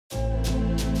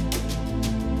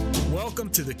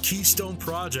Welcome to the Keystone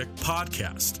Project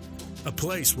podcast, a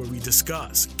place where we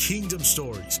discuss kingdom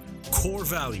stories, core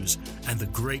values, and the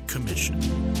Great Commission.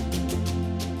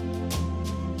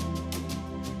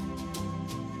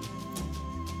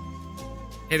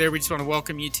 Hey there, we just want to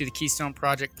welcome you to the Keystone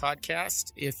Project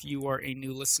podcast. If you are a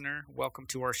new listener, welcome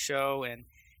to our show. And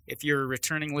if you're a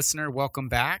returning listener, welcome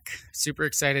back. Super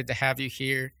excited to have you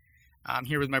here. I'm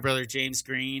here with my brother, James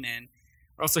Greene, and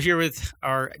we're also here with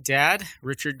our dad,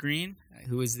 Richard Greene,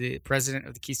 who is the president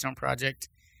of the Keystone Project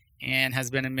and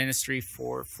has been in ministry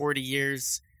for 40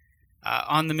 years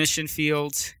on the mission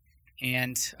field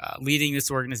and leading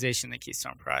this organization, the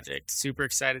Keystone Project. Super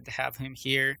excited to have him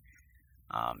here.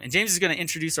 And James is going to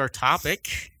introduce our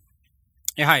topic.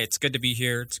 Yeah, hi, it's good to be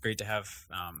here. It's great to have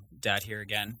Dad here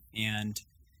again. And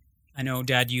I know,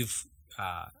 Dad, you've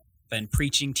been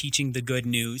preaching, teaching the good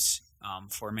news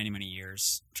for many, many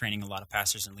years, training a lot of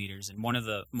pastors and leaders. And one of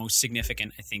the most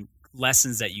significant, I think,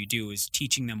 lessons that you do is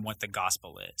teaching them what the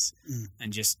gospel is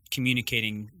and just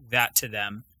communicating that to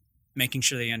them, making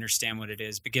sure they understand what it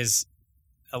is. Because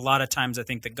a lot of times I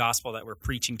think the gospel that we're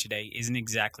preaching today isn't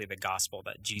exactly the gospel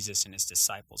that Jesus and his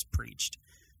disciples preached.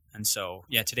 And so,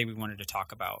 yeah, today we wanted to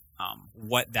talk about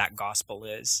what that gospel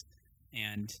is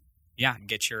and, yeah,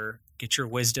 get your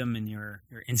wisdom and your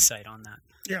insight on that.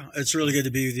 Yeah, it's really good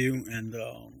to be with you and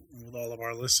with all of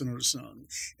our listeners.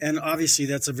 And obviously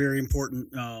that's a very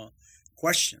important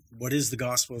question. What is the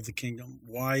gospel of the kingdom?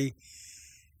 Why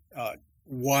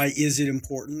is it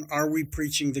important? Are we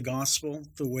preaching the gospel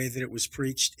the way that it was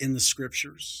preached in the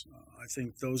scriptures? I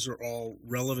think those are all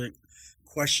relevant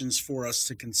questions for us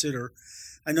to consider.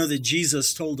 I know that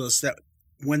Jesus told us that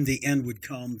when the end would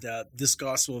come, that this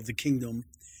gospel of the kingdom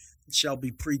shall be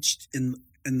preached in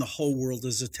the whole world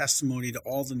as a testimony to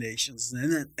all the nations,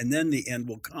 and then the end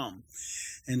will come.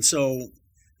 And so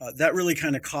that really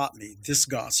kind of caught me, this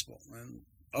gospel. And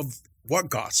of what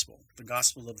gospel? The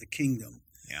gospel of the kingdom.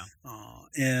 Yeah.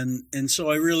 And so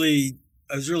I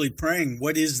was really praying,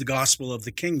 what is the gospel of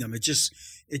the kingdom? It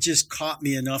just caught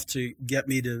me enough to get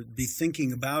me to be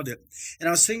thinking about it. And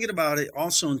I was thinking about it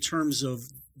also in terms of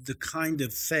the kind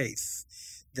of faith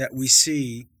that we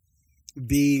see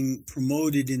being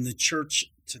promoted in the church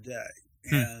today.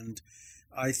 And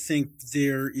I think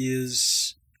there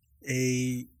is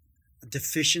a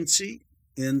deficiency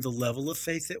in the level of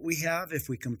faith that we have if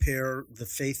we compare the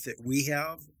faith that we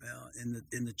have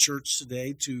in the church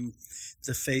today to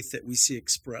the faith that we see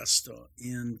expressed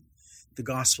in the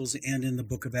Gospels and in the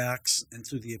book of Acts and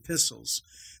through the epistles.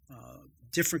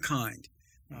 Different kind.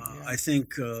 I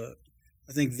think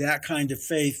that kind of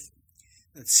faith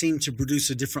seemed to produce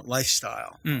a different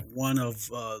lifestyle, one of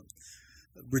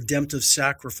redemptive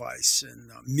sacrifice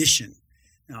and mission.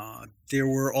 There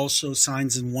were also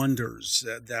signs and wonders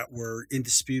that were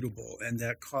indisputable and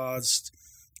that caused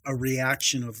a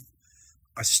reaction of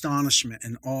astonishment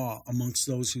and awe amongst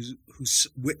those who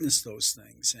witnessed those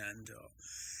things.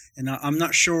 And I'm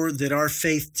not sure that our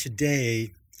faith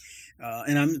today,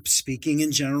 and I'm speaking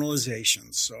in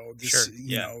generalizations. So this, sure.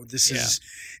 is,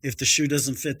 if the shoe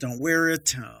doesn't fit, don't wear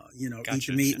it. Gotcha. Eat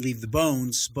the meat, leave the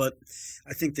bones. But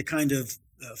I think the kind of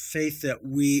faith that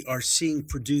we are seeing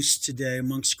produced today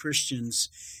amongst Christians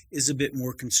is a bit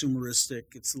more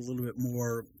consumeristic. It's a little bit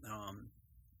more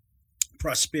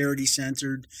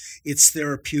prosperity-centered. It's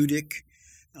therapeutic,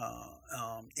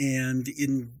 and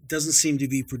it doesn't seem to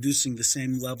be producing the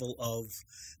same level of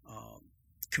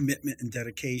commitment and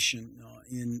dedication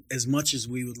in as much as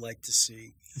we would like to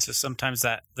see. And so sometimes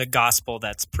that the gospel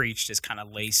that's preached is kind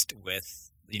of laced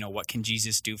with, what can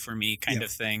Jesus do for me kind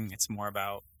of thing. It's more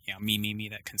about, me,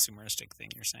 that consumeristic thing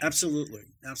you're saying. Absolutely.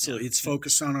 Yeah. It's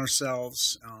focused on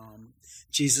ourselves.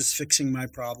 Jesus fixing my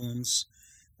problems.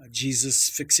 Jesus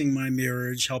fixing my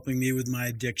marriage, helping me with my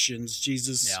addictions.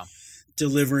 Jesus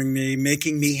delivering me,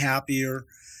 making me happier.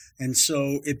 And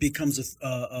so it becomes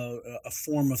a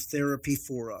form of therapy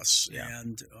for us. Yeah.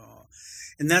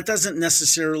 And that doesn't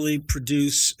necessarily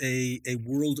produce a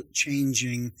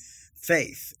world-changing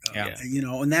faith.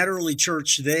 In that early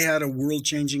church, they had a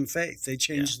world-changing faith. They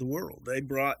changed the world. They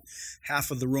brought half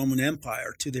of the Roman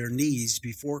Empire to their knees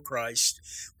before Christ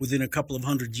within a couple of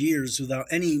hundred years without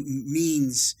any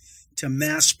means to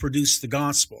mass produce the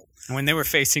gospel. And when they were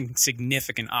facing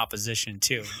significant opposition,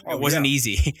 too. It wasn't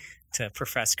easy to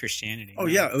profess Christianity.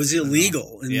 It was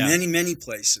illegal in many, many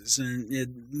places. And it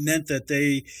meant that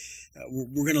they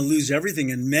were going to lose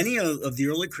everything. And many of the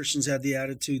early Christians had the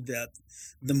attitude that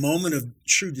the moment of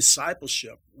true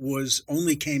discipleship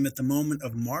only came at the moment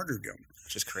of martyrdom.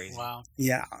 Which is crazy. Wow.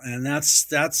 Yeah, and that's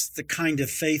the kind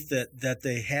of faith that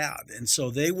they had. And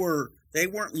so they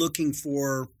weren't looking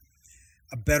for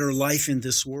a better life in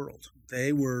this world.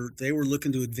 They were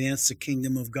looking to advance the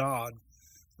kingdom of God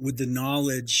with the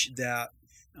knowledge that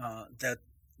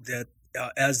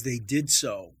as they did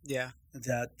so,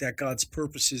 that God's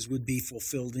purposes would be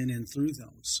fulfilled in and through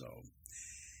them. So,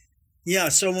 yeah.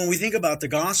 So when we think about the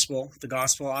gospel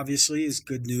obviously is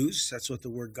good news. That's what the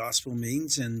word gospel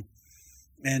means, and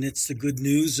it's the good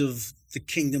news of the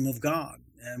kingdom of God.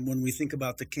 And when we think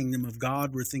about the kingdom of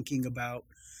God, we're thinking about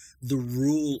the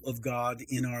rule of God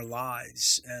in our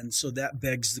lives. And so that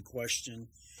begs the question,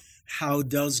 how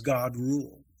does God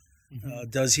rule?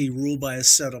 Does he rule by a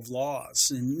set of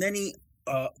laws? And many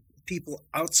people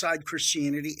outside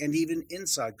Christianity and even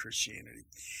inside Christianity,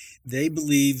 they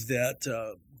believe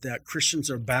that Christians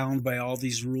are bound by all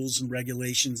these rules and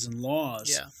regulations and laws.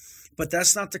 Yeah. But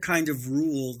that's not the kind of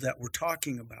rule that we're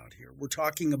talking about here. We're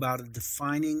talking about a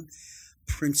defining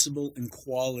principle and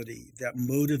quality that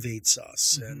motivates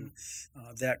us and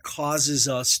that causes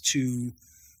us to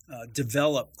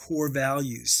develop core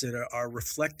values that are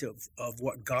reflective of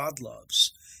what God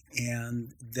loves.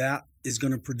 And that is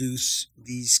going to produce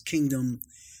these kingdom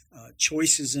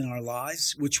choices in our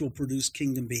lives, which will produce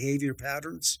kingdom behavior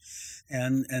patterns,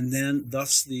 and then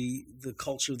thus the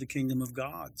culture of the kingdom of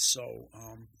God. So,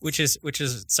 which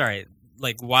is sorry,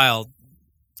 like wild.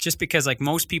 Just because like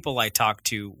most people I talk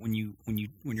to, when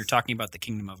you're talking about the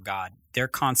kingdom of God, their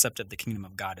concept of the kingdom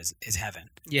of God is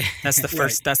heaven. Yeah, that's the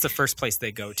first. That's the first place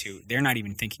they go to. They're not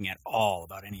even thinking at all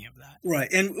about any of that.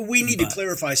 Right, and we need to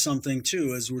clarify something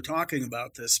too as we're talking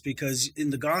about this, because in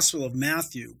the Gospel of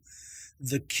Matthew,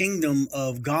 the kingdom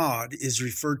of God is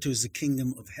referred to as the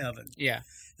kingdom of heaven. Yeah,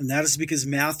 and that is because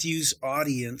Matthew's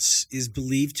audience is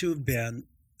believed to have been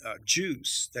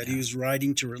Jews, that he was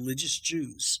writing to religious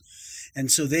Jews. And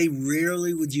so they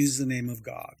rarely would use the name of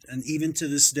God. And even to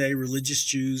this day, religious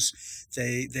Jews,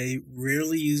 they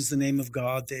rarely use the name of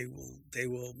God. They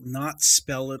will not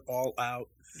spell it all out.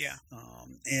 Yeah.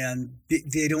 And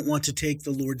they don't want to take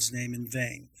the Lord's name in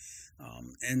vain.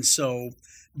 And so,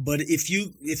 but if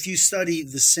you study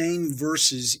the same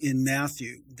verses in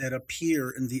Matthew that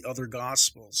appear in the other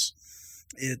Gospels,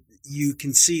 you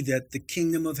can see that the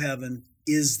kingdom of heaven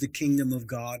is the kingdom of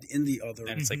God in the other.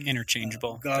 And it's like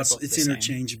interchangeable. It's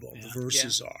interchangeable. Yeah. The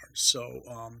verses are. So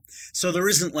there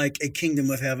isn't like a kingdom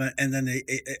of heaven and then a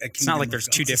kingdom It's not like of there's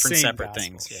God. two different separate gospel.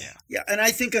 things. Yeah. And I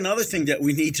think another thing that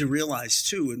we need to realize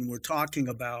too, and we're talking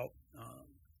about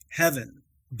heaven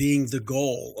being the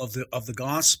goal of the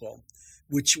gospel,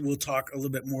 which we'll talk a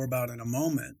little bit more about in a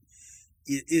moment,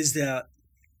 is that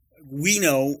we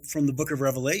know from the book of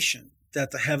Revelation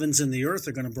that the heavens and the earth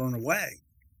are going to burn away.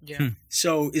 Yeah.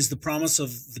 So is the promise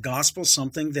of the gospel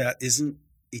something that isn't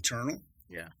eternal?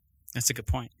 Yeah. That's a good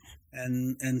point.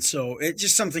 And so it's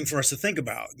just something for us to think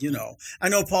about, you know. I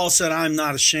know Paul said, I'm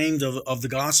not ashamed of the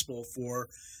gospel, for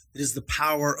it is the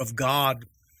power of God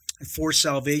for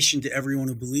salvation to everyone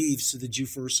who believes, to the Jew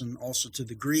first and also to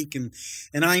the Greek. And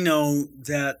I know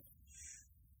that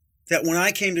when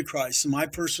I came to Christ, in my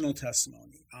personal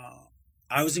testimony,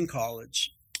 I was in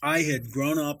college. I had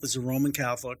grown up as a Roman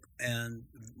Catholic and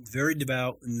very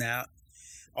devout in that.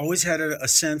 Always had a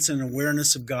sense and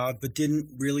awareness of God, but didn't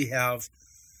really have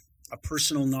a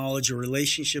personal knowledge or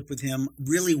relationship with him.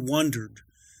 Really wondered,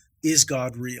 is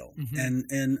God real?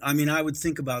 Mm-hmm. And I mean, I would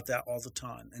think about that all the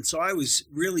time. And so I was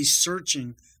really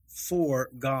searching for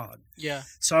God. Yeah.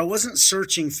 So I wasn't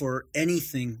searching for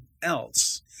anything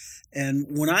else. And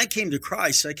when I came to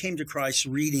Christ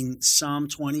reading Psalm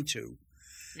 22.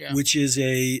 Yeah. Which is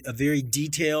a very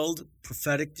detailed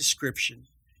prophetic description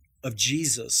of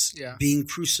Jesus being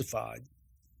crucified.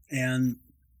 And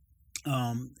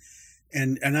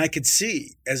I could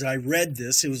see, as I read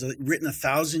this, it was written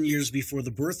 1,000 years before the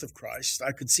birth of Christ.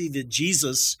 I could see that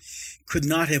Jesus could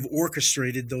not have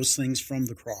orchestrated those things from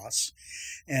the cross.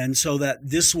 And so that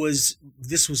this was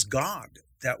God,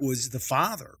 that was the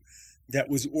Father that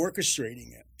was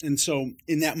orchestrating it. And so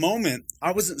in that moment,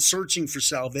 I wasn't searching for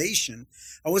salvation.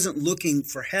 I wasn't looking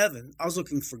for heaven. I was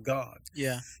looking for God.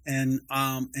 Yeah. And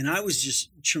I was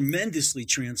just tremendously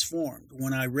transformed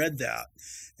when I read that.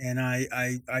 And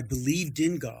I believed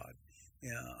in God.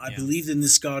 I believed in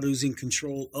this God who's in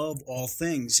control of all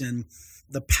things. And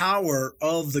the power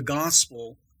of the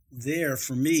gospel there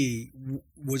for me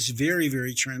was very,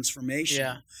 very transformational.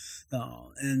 Yeah.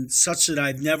 And such that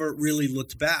I've never really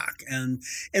looked back. And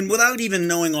without even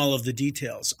knowing all of the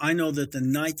details, I know that the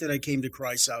night that I came to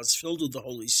Christ, I was filled with the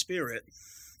Holy Spirit.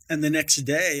 And the next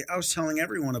day, I was telling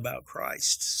everyone about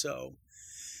Christ. So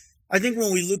I think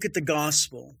when we look at the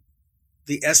gospel,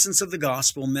 the essence of the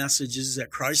gospel message is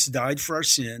that Christ died for our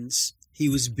sins. He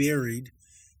was buried.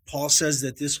 Paul says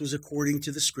that this was according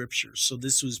to the scriptures. So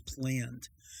this was planned.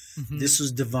 Mm-hmm. This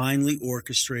was divinely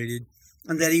orchestrated,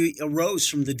 and that he arose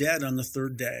from the dead on the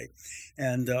third day.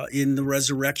 And in the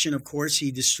resurrection, of course,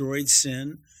 he destroyed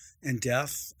sin and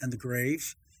death and the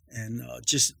grave, and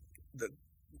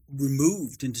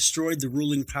removed and destroyed the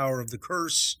ruling power of the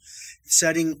curse,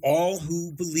 setting all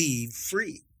who believe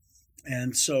free.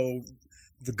 And so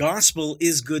the gospel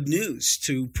is good news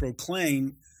to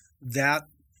proclaim that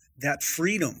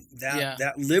freedom,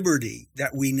 that liberty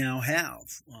that we now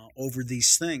have over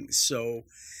these things. So,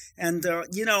 and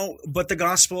but the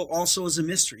gospel also is a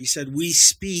mystery. He said we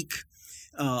speak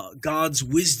God's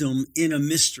wisdom in a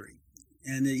mystery,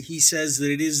 and he says that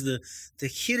it is the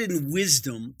hidden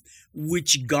wisdom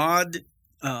which God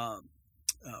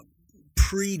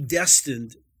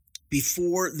predestined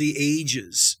before the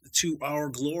ages to our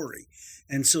glory.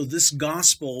 And so this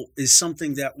gospel is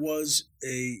something that was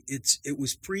it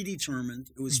was predetermined.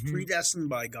 It was predestined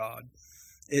by God.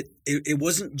 It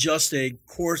wasn't just a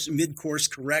mid-course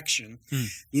correction,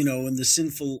 in the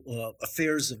sinful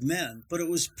affairs of men, but it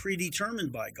was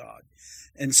predetermined by God.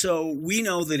 And so we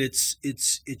know that it's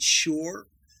sure,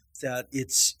 that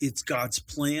it's God's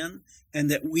plan,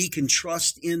 and that we can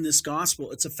trust in this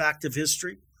gospel. It's a fact of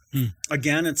history.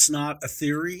 Again, it's not a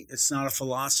theory. It's not a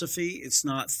philosophy. It's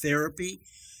not therapy.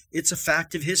 It's a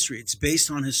fact of history. It's based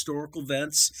on historical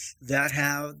events that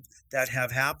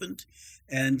have happened,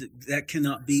 and that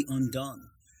cannot be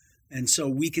undone. And so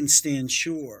we can stand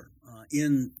sure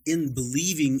in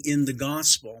believing in the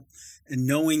gospel and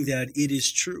knowing that it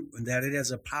is true and that it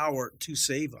has a power to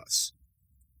save us.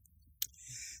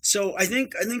 So I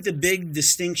think the big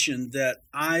distinction that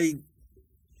I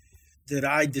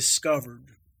discovered,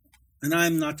 and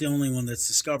I'm not the only one that's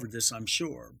discovered this, I'm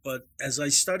sure, but as I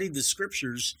studied the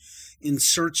scriptures in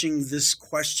searching this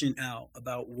question out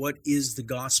about what is the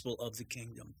gospel of the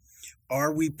kingdom,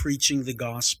 are we preaching the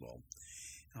gospel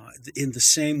in the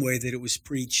same way that it was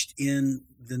preached in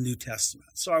the New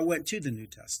Testament? So I went to the New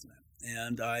Testament,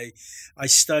 and I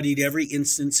studied every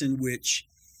instance in which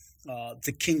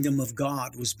the kingdom of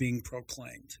God was being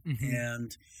proclaimed.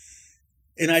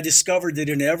 And I discovered that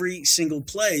in every single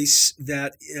place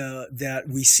that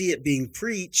we see it being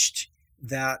preached,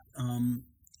 that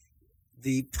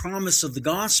the promise of the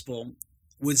gospel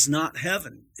was not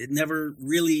heaven. It never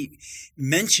really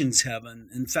mentions heaven.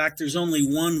 In fact, there's only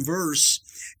one verse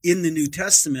in the New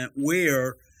Testament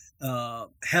where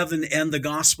heaven and the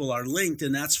gospel are linked,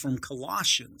 and that's from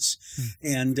Colossians.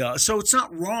 And so it's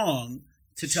not wrong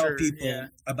to tell people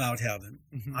about heaven.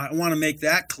 I want to make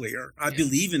that clear. I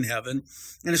believe in heaven,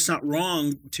 and it's not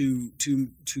wrong to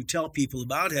tell people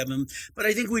about heaven. But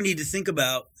I think we need to think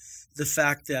about the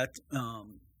fact that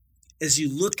as you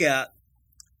look at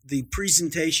the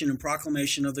presentation and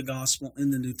proclamation of the gospel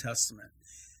in the New Testament,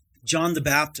 John the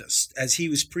Baptist, as he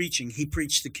was preaching, he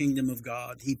preached the kingdom of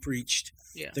God. He preached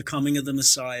the coming of the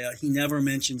Messiah. He never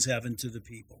mentions heaven to the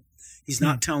people. He's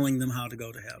not telling them how to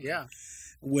go to heaven.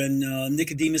 When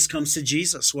Nicodemus comes to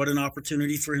Jesus, what an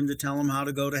opportunity for him to tell him how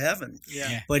to go to heaven.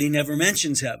 But he never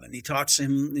mentions heaven. He talks to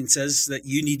him and says that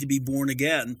you need to be born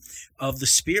again of the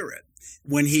Spirit.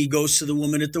 When he goes to the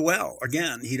woman at the well,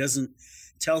 again, he doesn't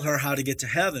tell her how to get to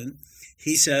heaven.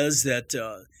 He says that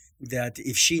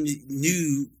if she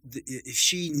knew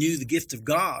the gift of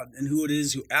God and who it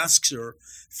is who asks her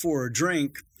for a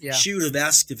drink, she would have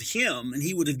asked of him, and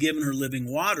he would have given her living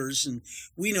waters. And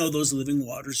we know those living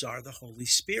waters are the Holy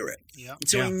Spirit. And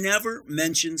so he never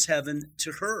mentions heaven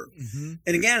to her.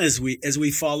 And again, as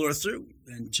we follow through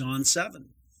in John 7,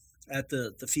 at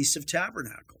the Feast of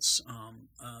Tabernacles,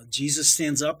 Jesus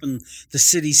stands up, and the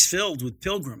city's filled with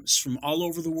pilgrims from all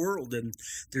over the world, and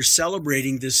they're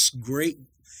celebrating this great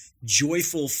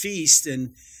joyful feast.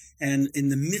 And in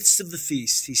the midst of the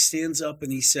feast, he stands up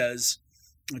and he says,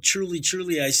 truly,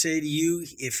 truly, I say to you,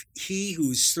 if he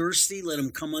who is thirsty, let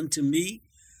him come unto me,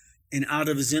 and out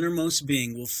of his innermost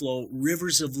being will flow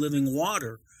rivers of living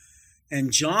water.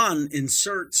 And John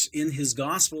inserts in his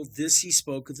gospel, this he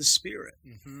spoke of the Spirit,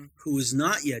 who was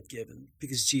not yet given,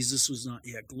 because Jesus was not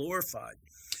yet glorified.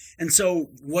 And so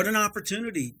what an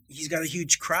opportunity. He's got a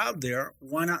huge crowd there.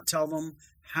 Why not tell them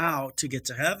how to get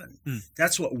to heaven?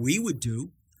 That's what we would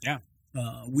do.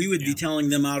 We would be telling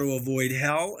them how to avoid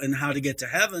hell and how to get to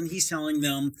heaven. He's telling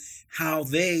them how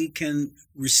they can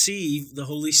receive the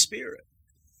Holy Spirit.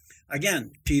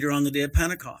 Again, Peter on the day of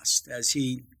Pentecost, as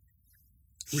he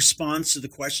responds to the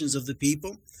questions of the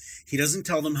people, he doesn't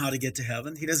tell them how to get to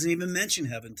heaven. He doesn't even mention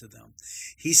heaven to them.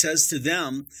 He says to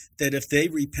them that if they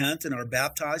repent and are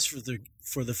baptized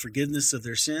for the forgiveness of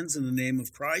their sins in the name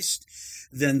of Christ,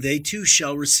 then they too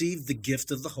shall receive the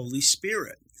gift of the Holy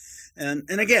Spirit. And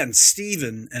again,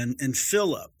 Stephen and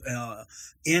Philip,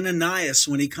 Ananias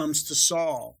when he comes to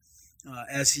Saul,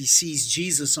 as he sees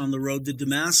Jesus on the road to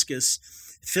Damascus,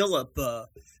 Philip,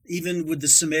 even with the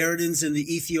Samaritans and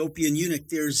the Ethiopian eunuch,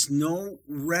 there's no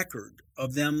record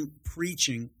of them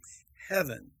preaching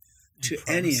heaven to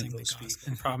any of those people.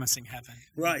 And promising heaven.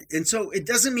 Right. And so it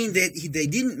doesn't mean that they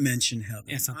didn't mention heaven.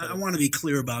 Yeah, I want to be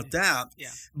clear about that. Yeah.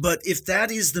 But if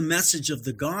that is the message of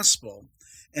the gospel,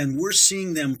 and we're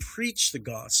seeing them preach the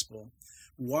gospel,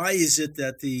 why is it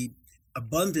that the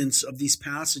abundance of these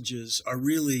passages are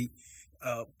really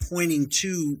pointing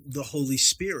to the Holy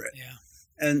Spirit? Yeah.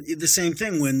 And the same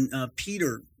thing when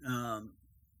Peter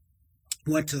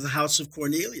went to the house of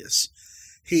Cornelius.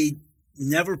 He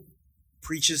never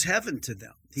preaches heaven to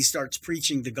them. He starts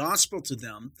preaching the gospel to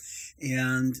them,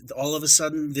 and all of a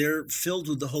sudden they're filled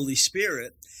with the Holy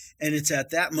Spirit. And it's at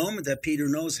that moment that Peter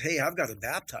knows, hey, I've got to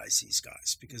baptize these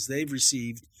guys because they've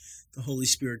received the Holy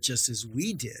Spirit just as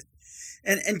we did.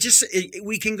 And just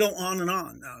we can go on and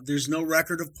on. Now, there's no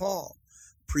record of Paul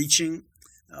preaching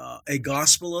a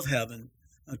gospel of heaven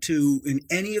in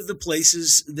any of the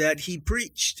places that he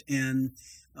preached. And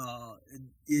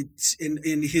it's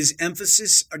in his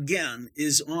emphasis again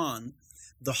is on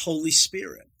the Holy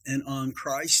Spirit and on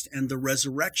Christ and the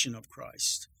resurrection of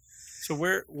Christ. So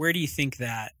where do you think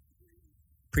that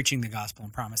preaching the gospel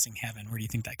and promising heaven, where do you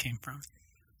think that came from?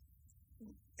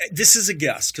 This is a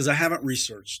guess because I haven't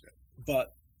researched it,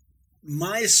 but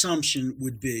my assumption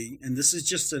would be, and this is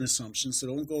just an assumption, so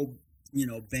don't go,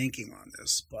 banking on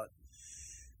this, but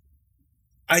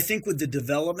I think with the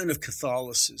development of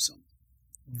Catholicism,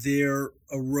 there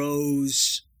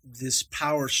arose this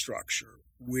power structure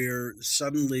where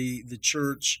suddenly the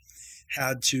church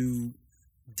had to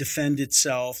defend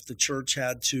itself, the church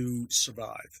had to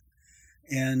survive.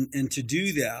 And to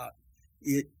do that,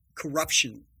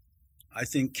 corruption, I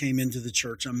think, came into the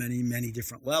church on many, many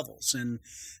different levels. And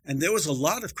there was a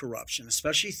lot of corruption,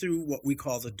 especially through what we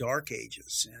call the Dark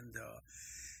Ages.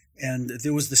 And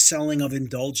there was the selling of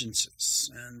indulgences.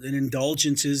 And an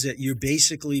indulgence is that you're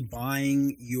basically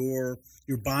buying you're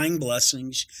buying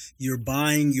blessings, you're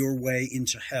buying your way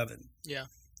into heaven. Yeah.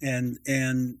 And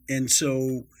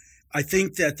so I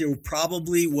think that there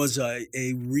probably was a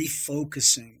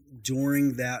refocusing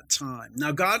during that time.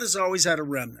 Now, God has always had a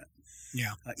remnant.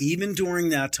 Yeah. Even during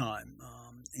that time.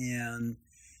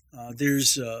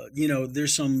 There's a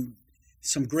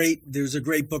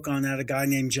great book on that. A guy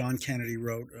named John Kennedy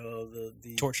wrote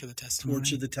the Torch of the Testimony.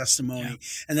 Torch of the Testimony. Yeah.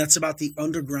 And that's about the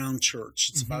underground church.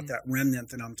 It's about that remnant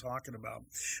that I'm talking about.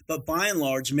 But by and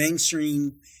large,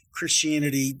 mainstream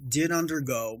Christianity did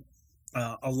undergo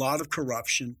a lot of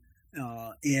corruption.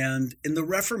 And the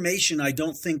Reformation, I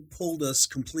don't think, pulled us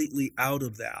completely out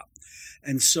of that.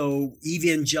 And so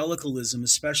evangelicalism,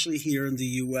 especially here in the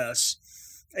U.S.,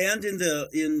 and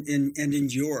in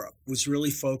Europe, was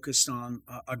really focused on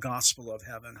a gospel of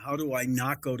heaven. How do I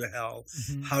not go to hell?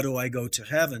 Mm-hmm. How do I go to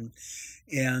heaven?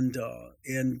 And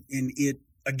it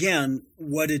again,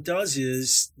 what it does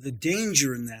is the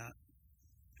danger in that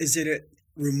is that it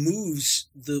removes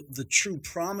the true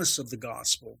promise of the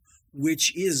gospel,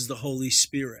 which is the Holy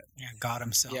Spirit. Yeah, God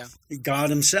himself. Yeah. God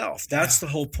himself. That's the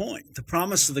whole point. The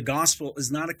promise of the gospel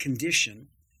is not a condition.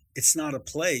 It's not a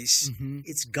place. Mm-hmm.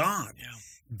 It's God. Yeah.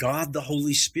 God, the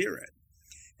Holy Spirit.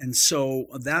 And so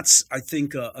that's, I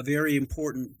think, a very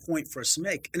important point for us to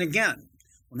make. And again,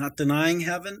 we're not denying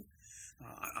heaven.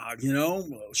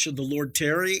 Should the Lord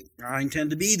tarry, I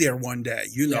intend to be there one day,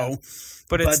 know.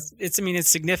 But it's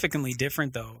significantly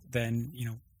different, though, than,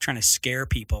 trying to scare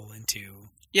people into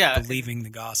believing the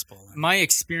gospel. My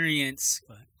experience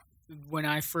when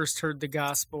I first heard the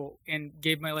gospel and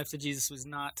gave my life to Jesus was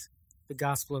not the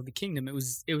gospel of the kingdom. It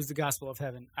was the gospel of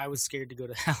heaven. I was scared to go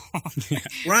to hell.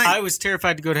 Right. I was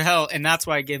terrified to go to hell, and that's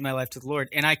why I gave my life to the Lord.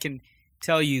 And I can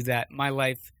tell you that my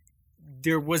life,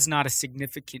 there was not a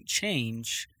significant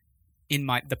change in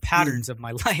the patterns of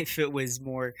my life. It was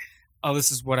more, this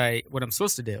is what I'm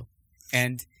supposed to do.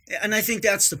 And I think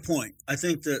that's the point. I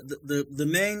think the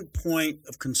main point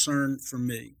of concern for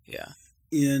me,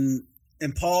 and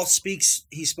Paul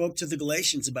spoke to the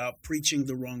Galatians about preaching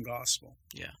the wrong gospel.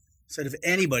 Yeah. Said, if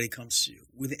anybody comes to you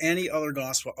with any other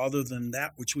gospel other than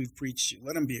that which we've preached to you,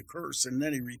 let him be accursed. And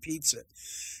then he repeats it.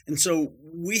 And so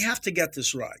we have to get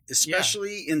this right,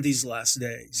 especially in these last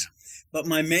days. Yeah. But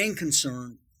my main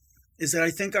concern is that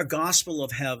I think our gospel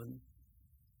of heaven,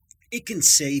 it can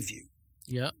save you.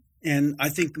 Yeah. And I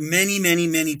think many, many,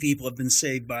 many people have been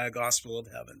saved by a gospel of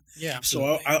heaven. Yeah.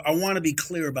 Absolutely. So I want to be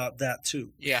clear about that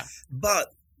too. Yeah.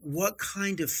 But what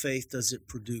kind of faith does it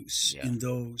produce in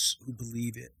those who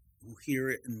believe it, who hear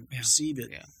it and receive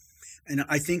it? Yeah. And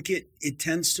I think it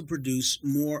tends to produce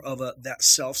more of that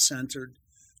self-centered,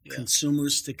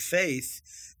 consumeristic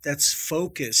faith that's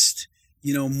focused,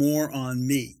 more on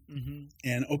me. Mm-hmm.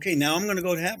 And okay, now I'm going to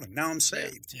go to heaven. Now I'm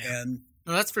saved. Yeah. And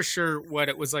well, that's for sure what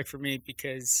it was like for me,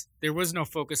 because there was no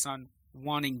focus on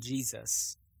wanting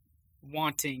Jesus,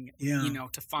 wanting,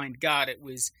 to find God. It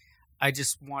was, I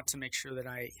just want to make sure that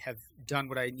I have done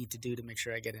what I need to do to make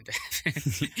sure I get into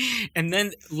heaven. And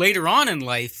then later on in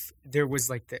life, there was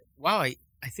like I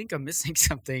think I'm missing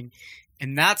something.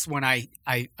 And that's when I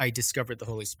discovered the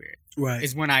Holy Spirit. Right.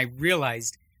 Is when I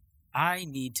realized I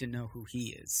need to know who he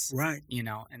is. Right.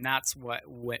 And that's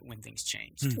when things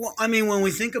changed. Well, I mean, when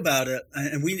we think about it,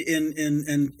 and we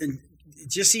and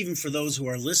just even for those who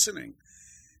are listening,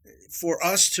 for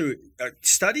us to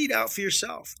study it out for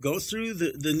yourself, go through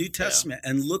the New Testament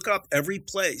and look up every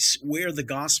place where the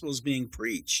gospel is being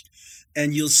preached,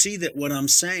 and you'll see that what I'm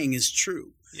saying is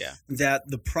true. Yeah. That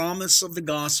the promise of the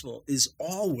gospel is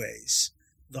always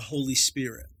the Holy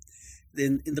Spirit.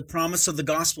 Then the promise of the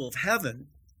gospel of heaven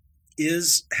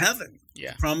is heaven.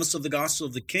 Yeah. The promise of the gospel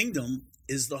of the kingdom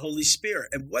is the Holy Spirit.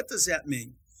 And what does that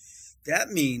mean? That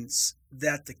means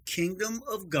that the kingdom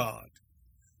of God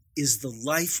is the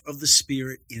life of the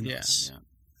Spirit in us.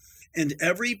 Yeah.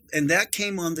 And that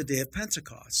came on the day of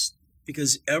Pentecost,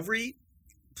 because every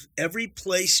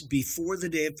place before the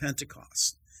day of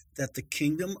Pentecost that the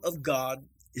kingdom of God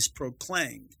is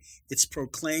proclaimed, it's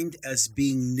proclaimed as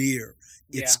being near.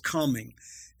 It's coming.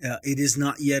 It is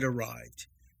not yet arrived.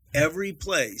 Every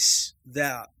place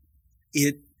that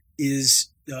it is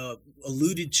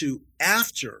alluded to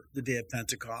after the day of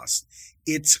Pentecost,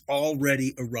 it's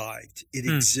already arrived. It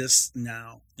exists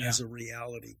now as a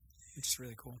reality. It's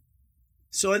really cool.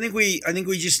 So I think we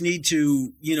just need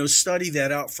to, study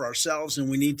that out for ourselves, and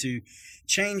we need to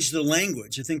change the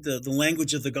language. I think the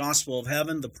language of the gospel of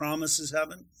heaven, the promise is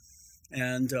heaven,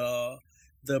 and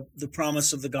the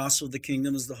promise of the gospel of the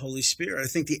kingdom is the Holy Spirit. I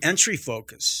think the entry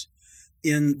focus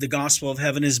in the gospel of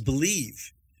heaven is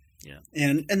believe. Yeah.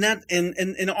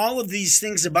 And all of these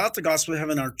things about the gospel of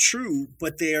heaven are true,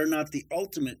 but they are not the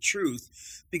ultimate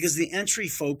truth, because the entry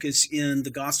focus in the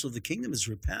gospel of the kingdom is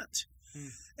repent.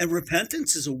 And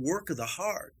repentance is a work of the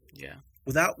heart. Yeah.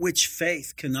 Without which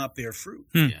faith cannot bear fruit.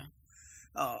 Yeah.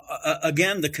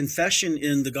 Again, the confession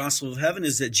in the gospel of heaven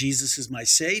is that Jesus is my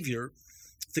Savior.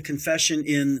 The confession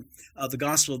in the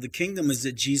gospel of the kingdom is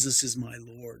that Jesus is my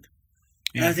Lord.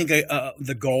 Yeah. And I think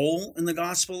the goal in the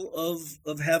gospel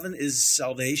of heaven is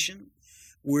salvation,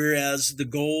 whereas the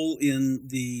goal in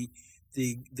the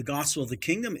gospel of the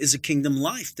kingdom is a kingdom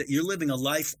life, that you're living a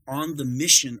life on the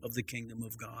mission of the kingdom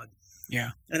of God.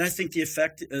 Yeah. And I think the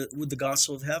effect with the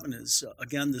gospel of heaven is,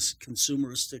 again, this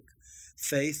consumeristic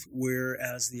faith,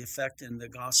 whereas the effect in the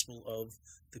gospel of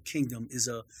the kingdom is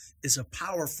a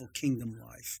powerful kingdom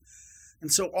life.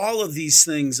 And so all of these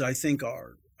things, I think,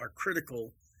 are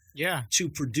critical to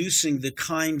producing the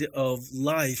kind of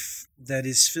life that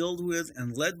is filled with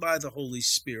and led by the Holy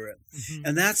Spirit. Mm-hmm.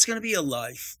 And that's going to be a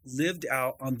life lived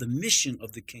out on the mission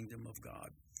of the kingdom of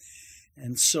God.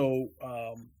 And so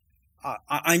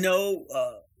I know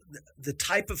the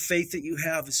type of faith that you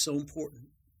have is so important.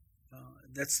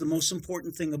 That's the most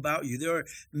important thing about you. There are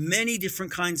many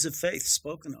different kinds of faith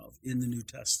spoken of in the New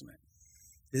Testament.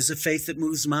 There's a faith that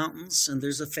moves mountains, and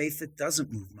there's a faith that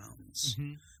doesn't move mountains.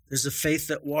 Mm-hmm. There's a faith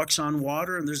that walks on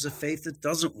water, and there's a faith that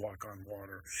doesn't walk on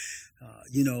water.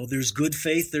 There's good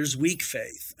faith, there's weak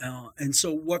faith. And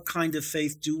so what kind of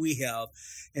faith do we have?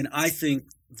 And I think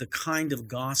the kind of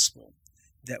gospel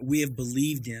that we have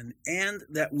believed in and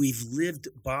that we've lived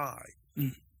by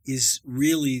is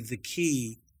really the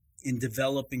key in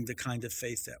developing the kind of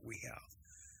faith that we have.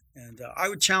 And I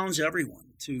would challenge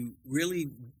everyone to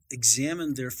really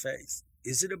examine their faith.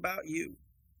 Is it about you?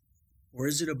 Or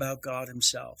is it about God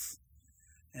himself?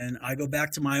 And I go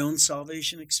back to my own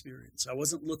salvation experience. I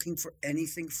wasn't looking for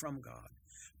anything from God.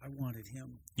 I wanted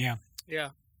him. Yeah. Yeah.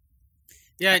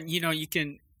 Yeah, you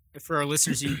can, for our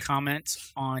listeners, you can comment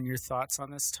on your thoughts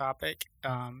on this topic.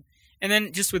 And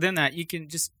then just within that, you can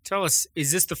just tell us,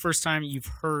 is this the first time you've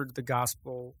heard the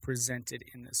gospel presented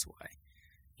in this way?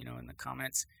 In the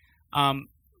comments.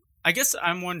 I guess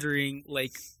I'm wondering,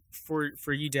 like,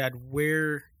 for you, Dad,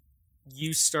 where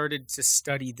you started to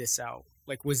study this out.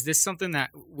 Like, was this something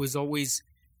that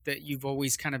you've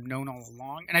always kind of known all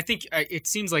along? And I think it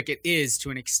seems like it is to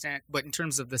an extent, but in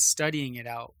terms of the studying it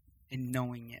out and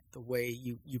knowing it the way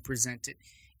you present it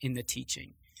in the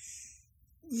teaching.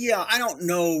 Yeah, I don't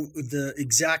know the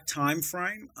exact time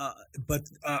frame, but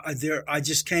I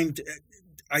just came to.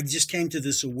 I just came to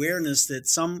this awareness that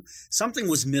something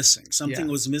was missing. Something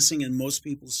was missing in most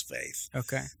people's faith.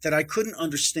 Okay. That I couldn't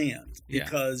understand Yeah.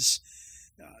 because,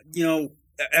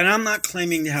 and I'm not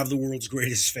claiming to have the world's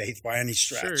greatest faith by any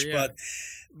stretch, Sure, yeah.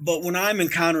 but when I'm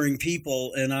encountering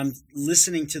people and I'm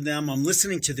listening to them, I'm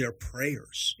listening to their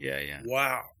prayers. Yeah, yeah.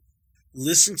 Wow.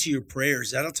 Listen to your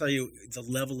prayers. That'll tell you the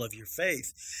level of your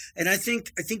faith. And I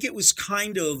think it was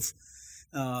kind of,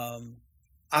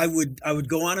 I would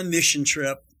go on a mission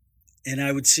trip and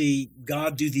I would see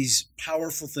God do these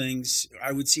powerful things.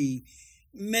 I would see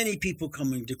many people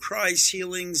coming to Christ,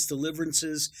 healings,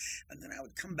 deliverances, and then I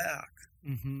would come back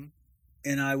Mm-hmm.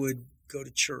 and I would go to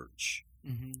church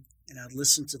Mm-hmm. and I'd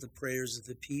listen to the prayers of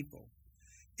the people.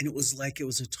 And it was like it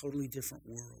was a totally different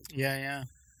world. Yeah,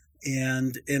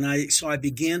 yeah. So I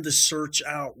began to search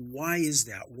out, why is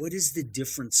that? What is the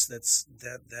difference that's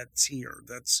here?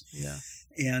 Yeah.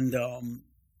 And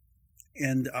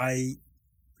I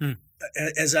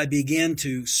as I began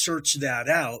to search that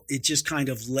out, it just kind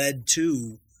of led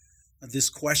to this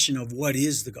question of what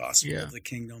is the gospel of the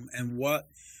kingdom and what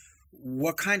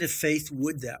kind of faith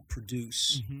would that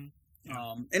produce?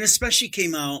 Mm-hmm. And especially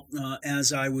came out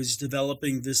as I was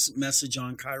developing this message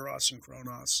on Kairos and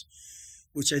Chronos,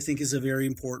 which I think is a very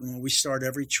important one. We start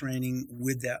every training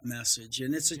with that message.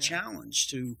 And it's a challenge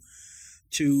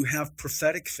to have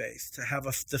prophetic faith, to have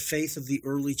the faith of the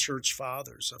early church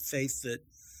fathers, a faith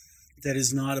that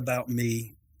is not about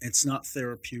me. It's not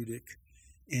therapeutic.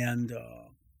 And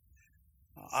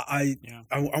I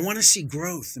want to see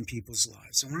growth in people's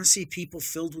lives. I want to see people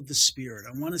filled with the Spirit.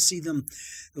 I want to see them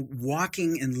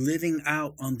walking and living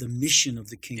out on the mission of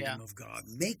the kingdom of God,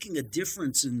 making a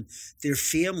difference in their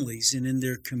families and in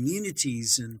their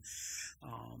communities. And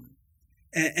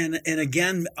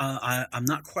again, I'm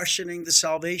not questioning the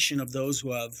salvation of those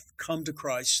who have come to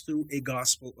Christ through a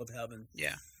gospel of heaven.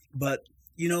 Yeah. But,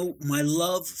 my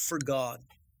love for God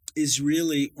is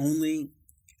really only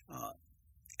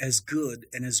as good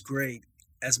and as great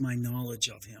as my knowledge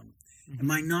of him. Mm-hmm. And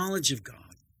my knowledge of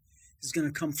God is going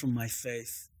to come from my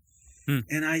faith.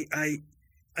 And I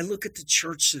look at the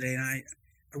church today and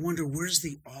I wonder, where's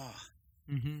the awe?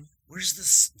 Mm-hmm. Where's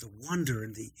the wonder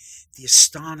and the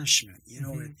astonishment?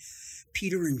 And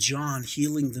Peter and John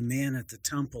healing the man at the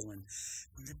temple. And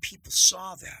when the people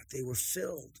saw that, they were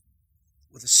filled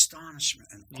with astonishment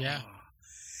and awe. Yeah.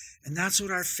 And that's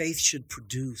what our faith should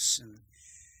produce. And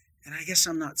I guess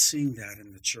I'm not seeing that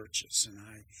in the churches, and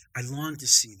I long to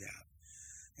see that.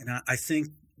 And I think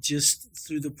just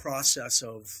through the process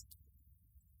of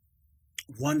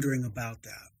wondering about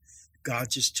that,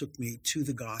 God just took me to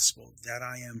the gospel that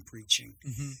I am preaching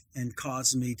and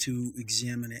caused me to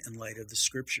examine it in light of the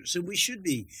scriptures. And we should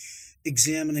be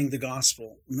examining the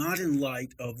gospel, not in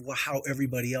light of how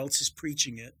everybody else is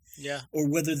preaching it, or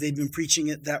whether they've been preaching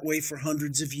it that way for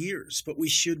hundreds of years. But we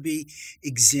should be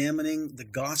examining the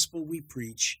gospel we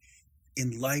preach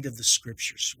in light of the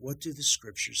scriptures. What do the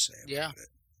scriptures say about it?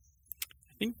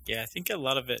 I think a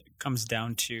lot of it comes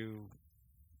down to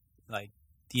like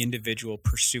the individual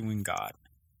pursuing God,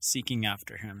 seeking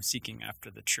after him, seeking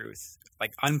after the truth,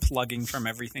 like unplugging from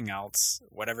everything else,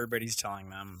 what everybody's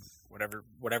telling them,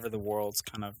 whatever the world's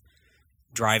kind of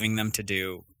driving them to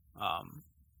do,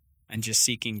 and just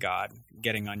seeking God,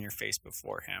 getting on your face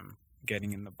before him,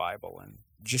 getting in the Bible and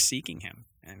just seeking him,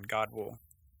 and God will,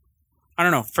 I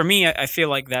don't know. For me, I feel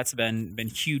like that's been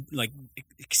huge, like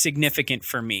significant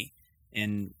for me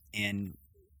in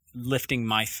lifting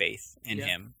my faith in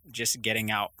him, just getting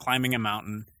out, climbing a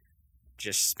mountain,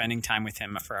 just spending time with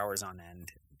him for hours on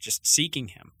end, just seeking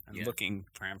him and looking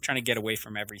for him, trying to get away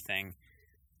from everything.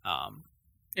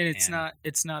 And it's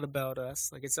not about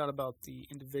us. Like, it's not about the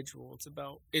individual.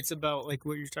 It's about like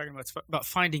what you're talking about. It's about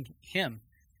finding him.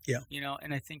 Yeah.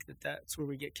 And I think that's where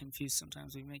we get confused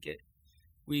sometimes.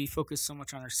 We focus so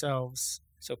much on ourselves.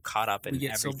 So caught up in everything.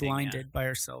 We get so blinded by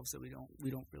ourselves that we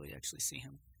don't really actually see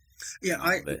him. Yeah,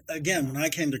 when I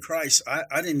came to Christ,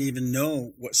 I didn't even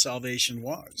know what salvation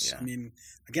was. I mean,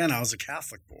 again, I was a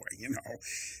Catholic boy.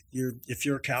 If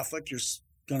you're a Catholic, you're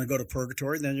going to go to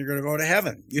purgatory, then you're going to go to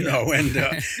heaven.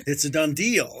 And it's a done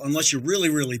deal, unless you're really,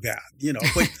 really bad.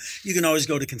 But you can always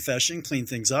go to confession, clean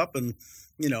things up, and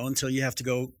until you have to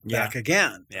go back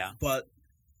again. Yeah. But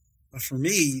for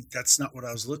me, that's not what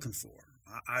I was looking for.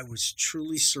 I was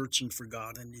truly searching for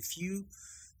God, and if you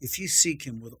seek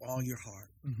him with all your heart,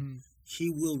 he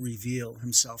will reveal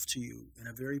himself to you in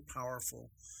a very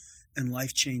powerful and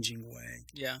life-changing way.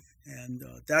 Yeah. And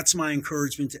that's my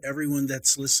encouragement to everyone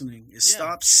that's listening, is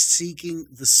stop seeking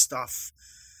the stuff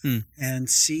and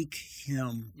seek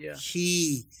him. Yeah.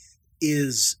 He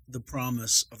is the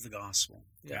promise of the gospel.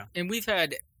 Yeah. And we've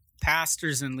had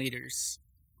pastors and leaders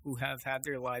who have had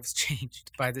their lives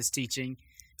changed by this teaching.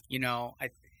 You know,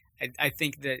 I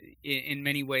think that in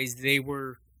many ways they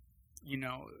were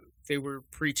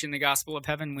preaching the gospel of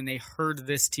heaven when they heard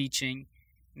this teaching.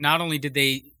 Not only did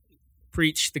they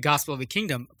preach the gospel of the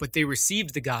kingdom, but they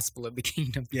received the gospel of the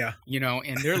kingdom. Yeah. You know,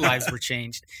 and their lives were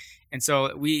changed. And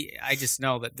so I just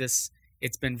know that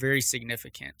it's been very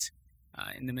significant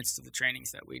in the midst of the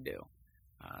trainings that we do,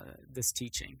 this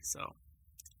teaching. So,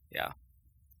 yeah.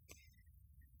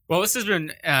 Well, this has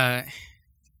been, I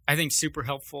think, super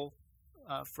helpful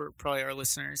for probably our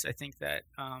listeners. I think that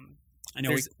I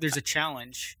know there's a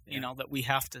challenge, you know, that we've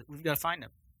got to find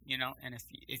them, you know, and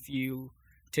if you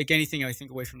take anything I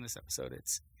think away from this episode,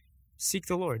 it's seek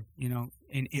the Lord, you know,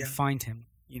 and find him.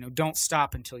 You know, don't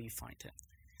stop until you find him.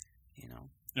 You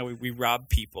know, we rob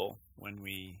people when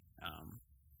we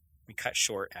cut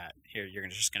short at here. You're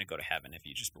just going to go to heaven if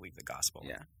you just believe the gospel.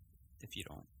 Yeah. If you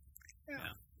don't. Yeah.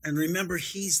 And remember,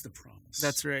 he's the promise.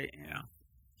 That's right. Yeah.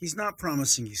 He's not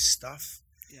promising you stuff.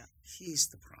 Yeah. He's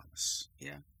the promise.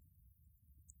 Yeah.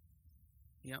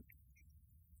 Yep.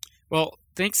 Well,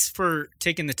 thanks for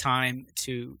taking the time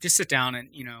to just sit down and,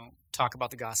 you know, talk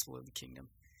about the gospel of the kingdom.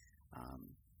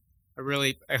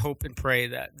 I hope and pray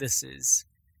that this is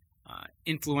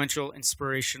influential,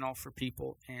 inspirational for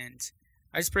people. And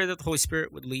I just pray that the Holy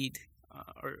Spirit would lead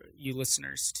you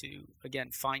listeners to,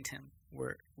 again, find him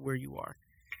where you are.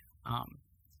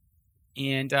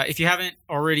 And if you haven't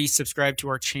already subscribed to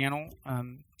our channel,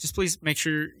 just please make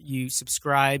sure you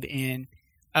subscribe. And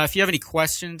if you have any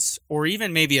questions or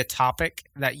even maybe a topic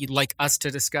that you'd like us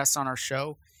to discuss on our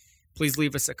show, please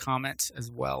leave us a comment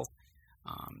as well.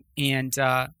 And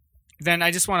then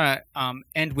I just want to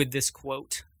end with this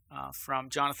quote from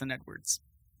Jonathan Edwards.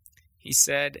 He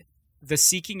said, "The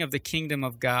seeking of the kingdom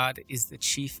of God is the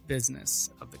chief business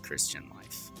of the Christian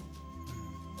life."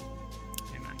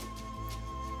 Amen.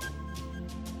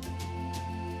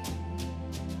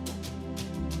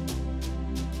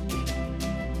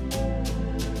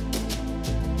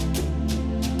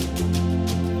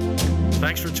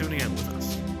 Thanks for tuning in with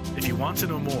us. If you want to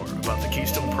know more about the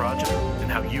Keystone Project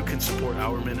and how you can support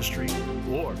our ministry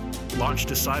or launch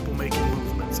disciple-making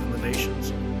movements in the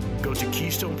nations, go to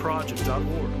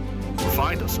KeystoneProject.org or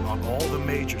find us on all the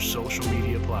major social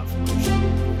media platforms.